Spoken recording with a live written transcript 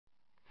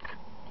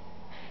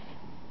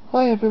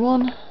Hi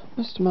everyone,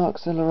 Mr.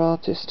 Markzilla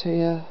artist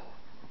here,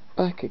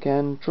 back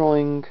again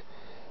drawing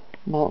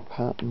Mark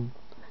Patton,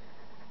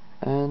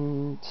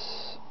 and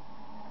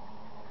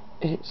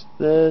it's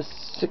the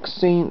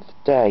 16th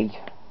day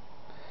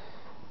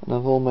and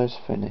I've almost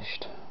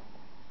finished.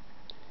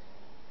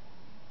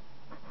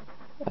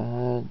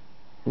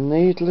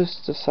 Needless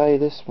to say,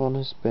 this one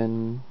has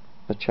been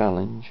a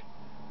challenge,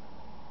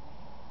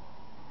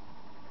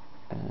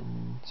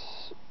 and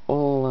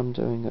all I'm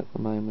doing at the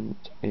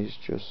moment is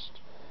just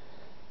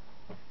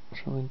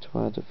trying to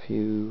add a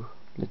few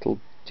little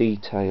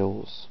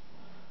details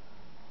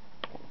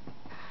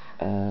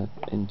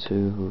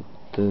into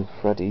the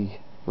Freddy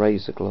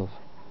razor glove.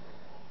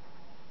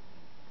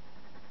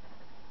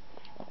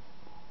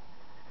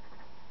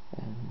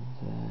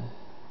 And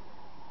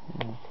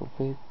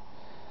yeah,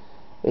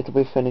 it'll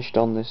be finished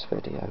on this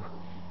video.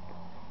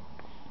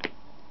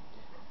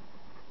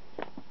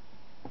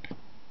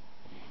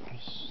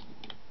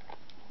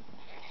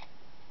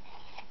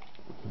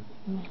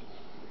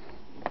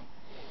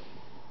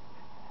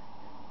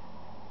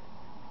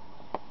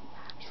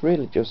 It's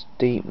really just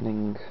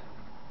deepening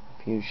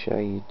a few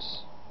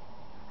shades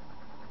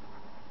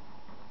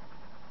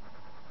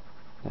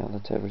now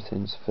that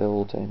everything's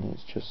filled in.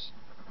 It's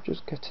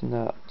just getting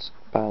that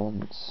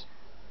balance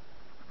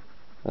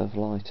of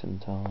light and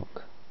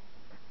dark.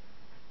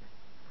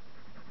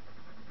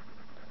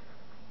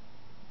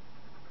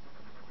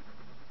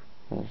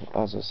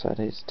 As I said,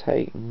 it's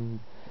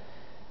taken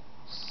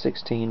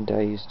 16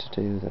 days to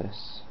do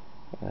this.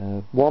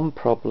 One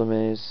problem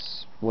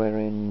is we're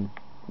in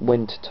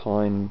winter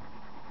time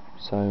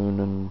zone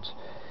and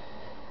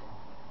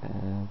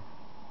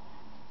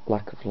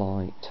lack of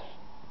light.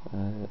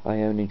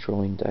 I only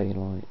draw in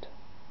daylight,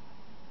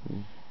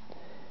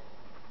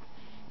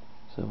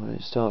 so when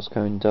it starts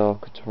going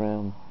dark at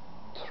around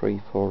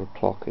 3-4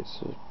 o'clock,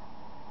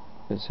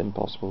 it's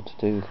impossible to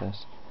do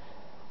this.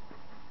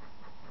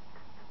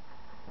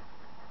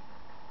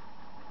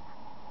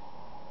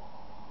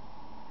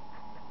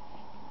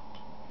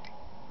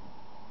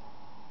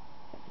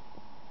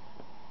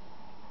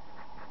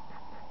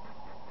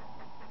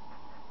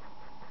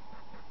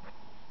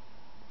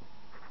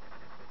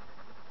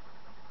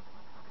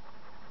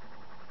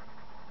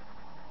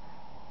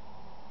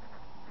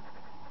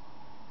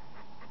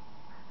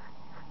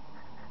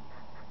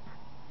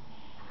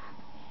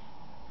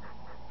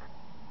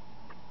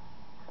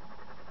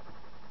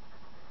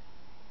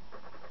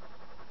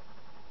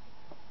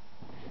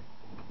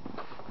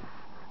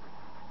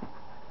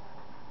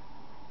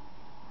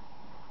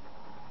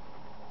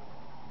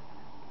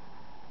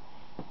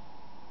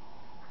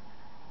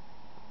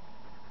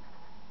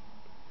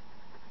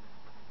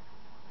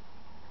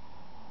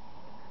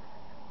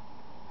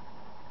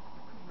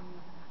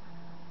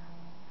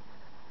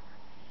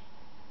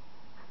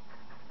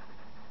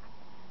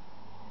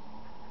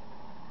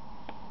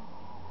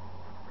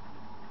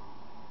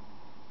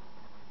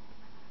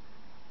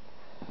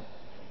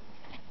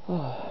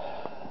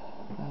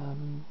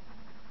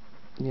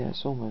 Yeah,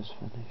 it's almost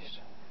finished.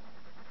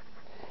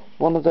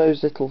 One of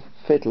those little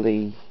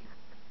fiddly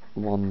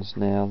ones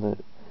now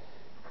that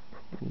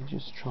you're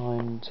just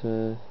trying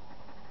to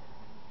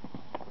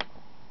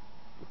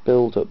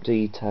build up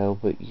detail,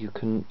 but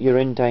you're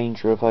in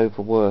danger of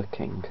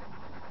overworking,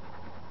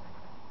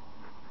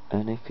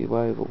 and if you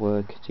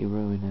overwork it, you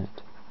ruin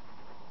it.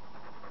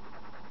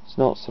 It's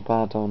not so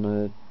bad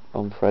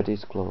on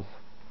Freddy's glove.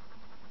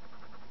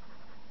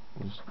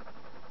 All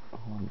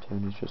I'm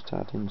doing is just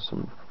adding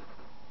some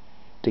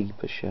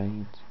deeper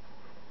shades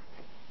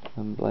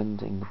and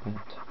blending a bit.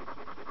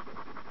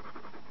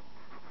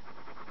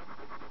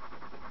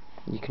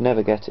 You can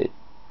never get it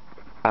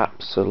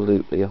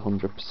absolutely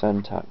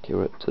 100%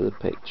 accurate to the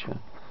picture,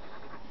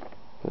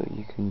 but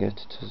you can get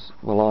it as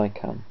well. I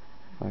can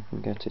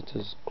get it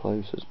as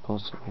close as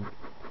possible.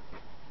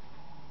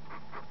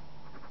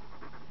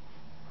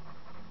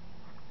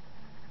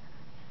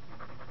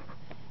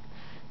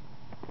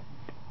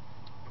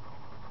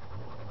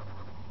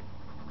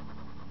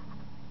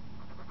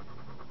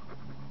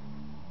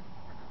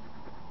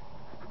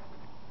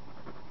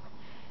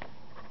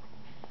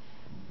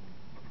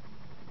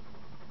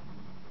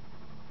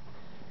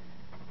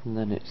 And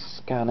then it's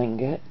scanning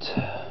it,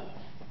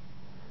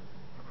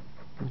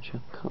 which I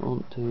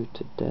can't do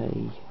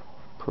today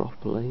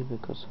properly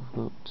because I've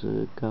got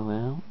to go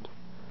out,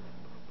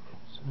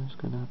 so it's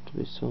going to have to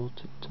be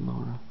sorted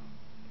tomorrow,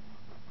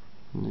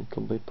 and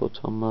it'll be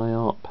put on my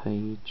art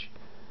page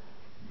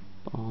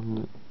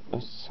on a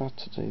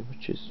Saturday,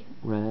 which is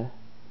rare,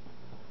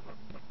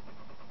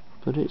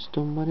 but it's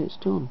done when it's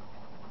done.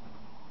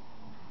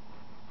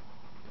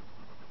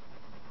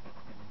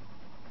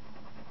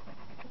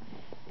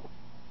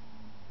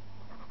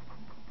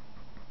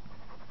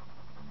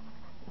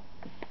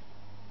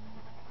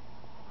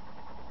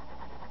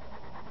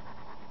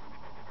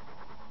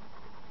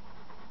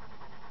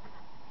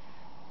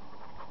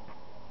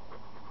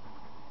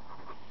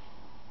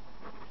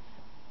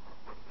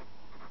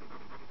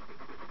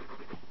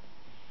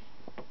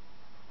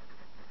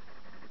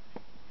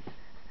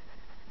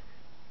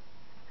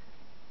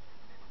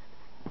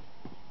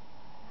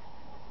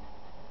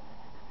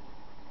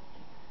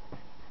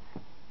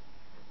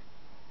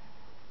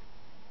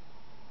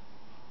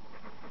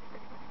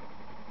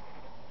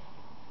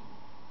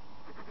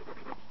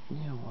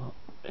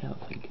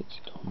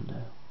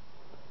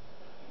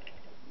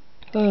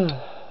 Where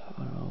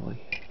are we?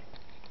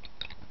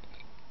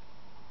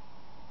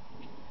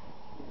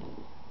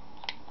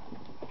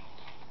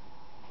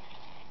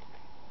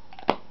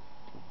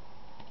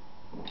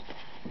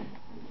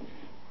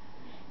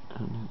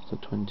 And it's the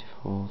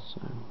 24th,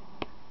 so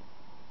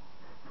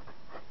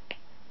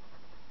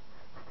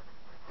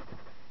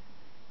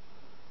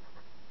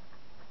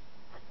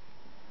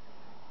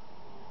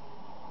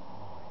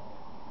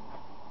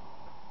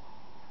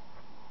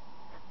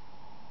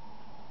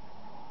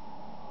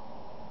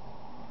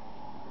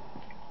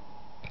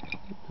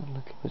a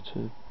little bit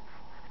of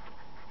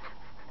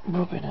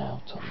rubbing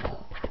out on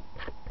that,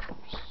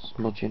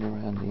 smudging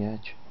around the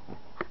edge.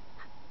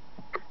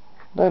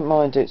 Don't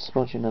mind it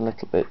smudging a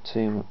little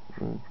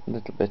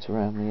bit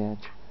around the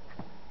edge.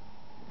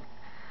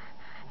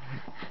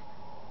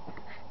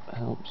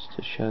 Helps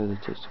to show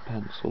that it's a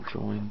pencil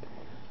drawing.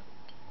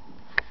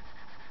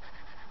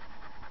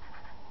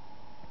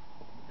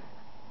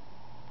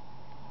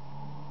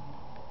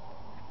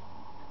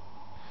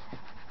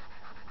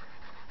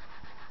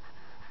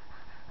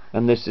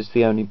 And this is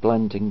the only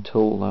blending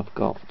tool I've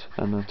got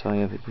and that I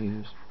ever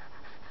use.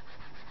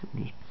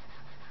 I'm just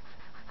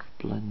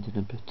blending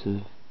a bit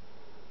of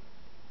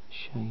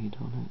shade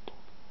on it.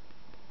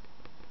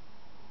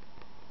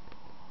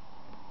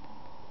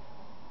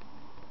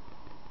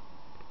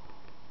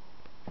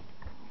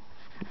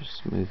 Just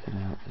smoothing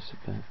out this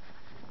a bit.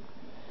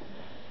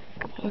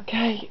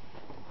 Okay,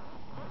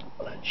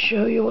 let's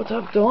show you what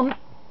I've done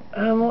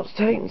and what's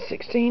taken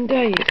 16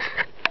 days.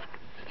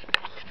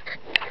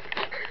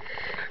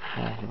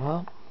 There you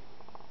are.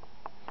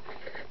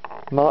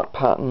 Mark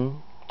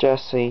Patton,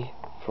 Jesse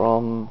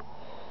from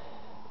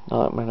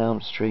Nightmare on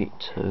Elm Street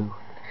 2.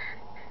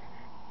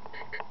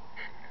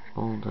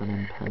 All done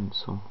in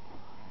pencil.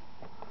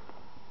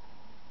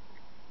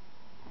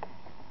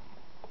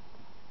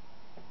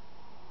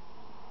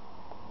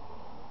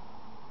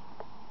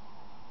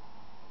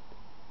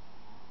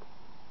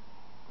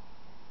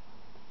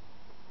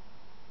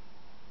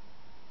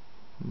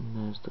 And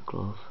there's the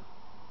glove.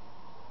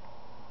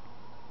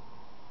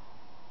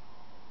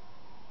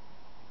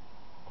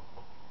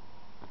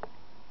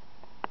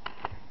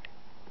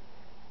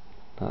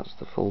 That's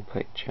the full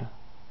picture.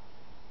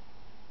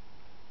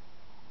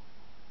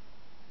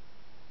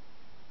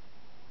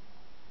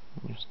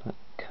 Just let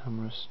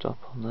camera stop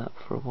on that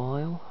for a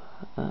while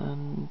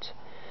and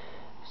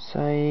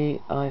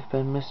say I've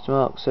been Mr.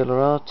 Markzilla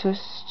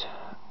Artist,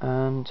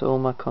 and all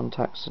my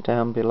contacts are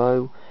down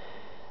below,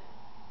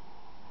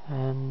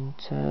 and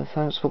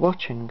thanks for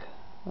watching.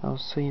 I'll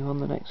see you on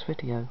the next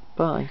video.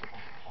 Bye.